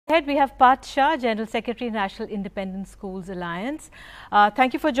Ahead, we have Parth Shah, General Secretary, National Independent Schools Alliance.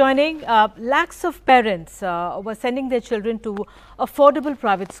 Thank you for joining. Lakhs of parents were sending their children to affordable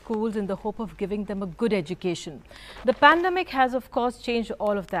private schools in the hope of giving them a good education. The pandemic has, of course, changed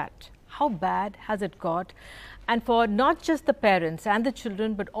all of that. How bad has it got? And for not just the parents and the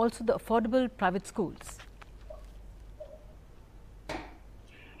children, but also the affordable private schools.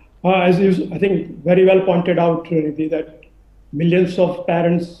 As you, I think, very well pointed out, Nidhi, that millions of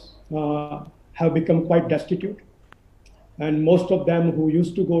parents have become quite destitute. And most of them who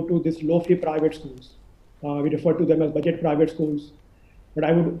used to go to these low-fee private schools, we refer to them as budget private schools. But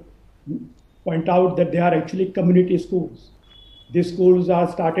I would point out that they are actually community schools. These schools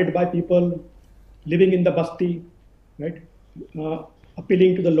are started by people living in the basti, right?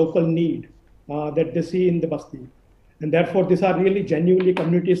 Appealing to the local need that they see in the basti. And therefore, these are really genuinely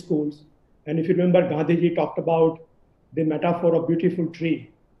community schools. And if you remember, Gandhiji talked about the metaphor of beautiful tree.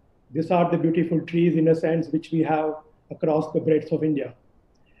 These are the beautiful trees, in a sense, which we have across the breadth of India.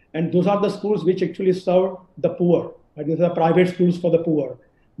 And those are the schools which actually serve the poor. Right? These are private schools for the poor,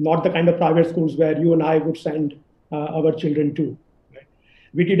 not the kind of private schools where you and I would send our children to. Right?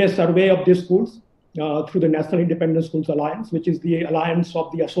 We did a survey of these schools through the National Independent Schools Alliance, which is the alliance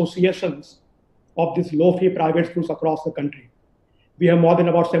of the associations of these low-fee private schools across the country. We have more than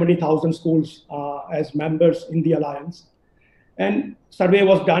about 70,000 schools as members in the alliance. And survey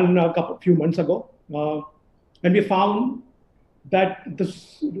was done a few months ago. And we found that the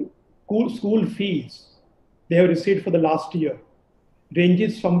school fees they have received for the last year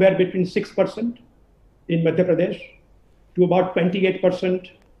ranges somewhere between 6% in Madhya Pradesh to about 28%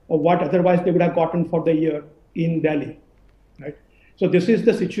 of what otherwise they would have gotten for the year in Delhi. Right? So this is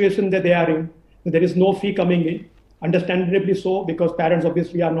the situation that they are in. There is no fee coming in. Understandably so, because parents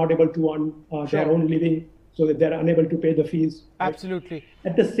obviously are not able to earn their own living, so that they're unable to pay the fees. Absolutely.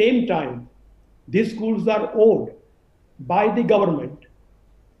 Right? At the same time, these schools are owed by the government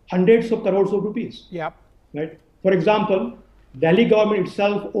hundreds of crores of rupees. Yep. Right? For example, Delhi government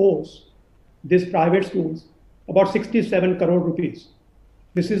itself owes these private schools about 67 crore rupees.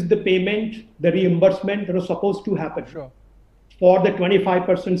 This is the payment, the reimbursement that was supposed to happen. Sure. For the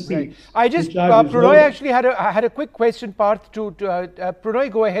 25% seats. Right. I just, Prannoy actually had a quick question, Parth, to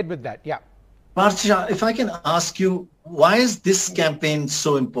Prannoy, go ahead with that. Yeah. Parth Shah, if I can ask you, why is this campaign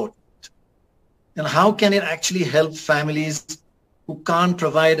so important? And how can it actually help families who can't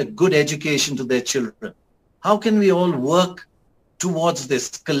provide a good education to their children? How can we all work towards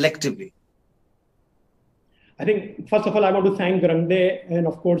this collectively? I think, first of all, I want to thank Rangde and,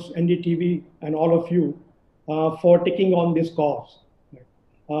 of course, NDTV and all of you for taking on this cause.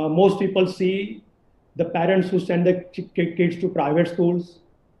 Most people see the parents who send their kids to private schools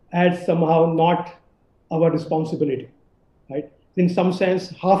as somehow not our responsibility. Right? In some sense,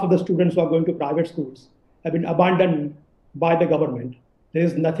 half of the students who are going to private schools have been abandoned by the government. There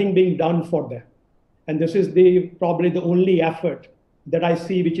is nothing being done for them. And this is probably the only effort that I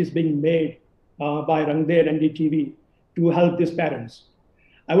see which is being made by Rangde and NDTV to help these parents.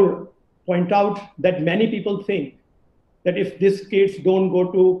 I would point out that many people think that if these kids don't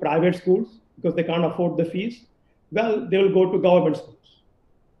go to private schools because they can't afford the fees, well, they will go to government schools,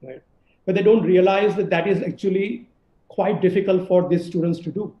 right? But they don't realize that that is actually quite difficult for these students to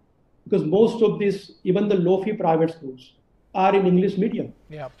do, because most of these, even the low-fee private schools, are in English medium.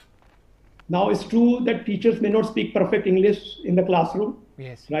 Yeah. Now, it's true that teachers may not speak perfect English in the classroom.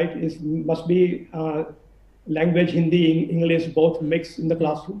 Yes. Right? It must be language, Hindi, English, both mixed in the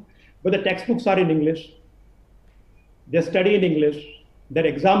classroom. But the textbooks are in English. They study in English. Their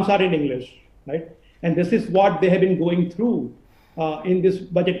exams are in English, right? And this is what they have been going through in these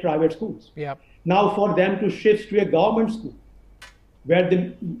budget private schools. Yeah. Now, for them to shift to a government school, where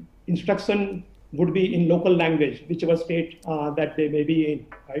the instruction would be in local language, whichever state that they may be in,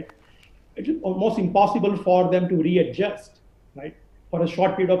 right? It is almost impossible for them to readjust, right, for a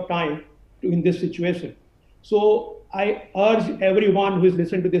short period of time in this situation. So I urge everyone who is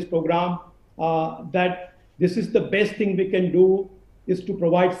listening to this program that this is the best thing we can do, is to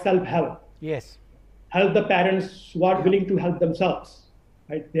provide self-help. Yes. Help the parents who are willing to help themselves.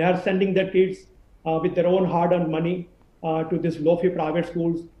 Right? They are sending their kids with their own hard-earned money to these low-fee private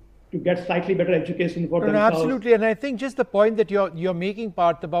schools to get slightly better education for themselves. Absolutely, and I think just the point that you're making,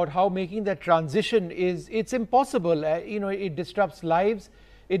 Parth, about how making that transition it's impossible. It disrupts lives.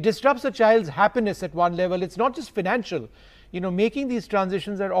 It disrupts a child's happiness at one level. It's not just financial. Making these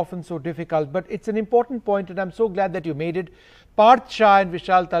transitions are often so difficult, but it's an important point, and I'm so glad that you made it. Parth Shah and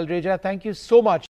Vishal Talreja, thank you so much.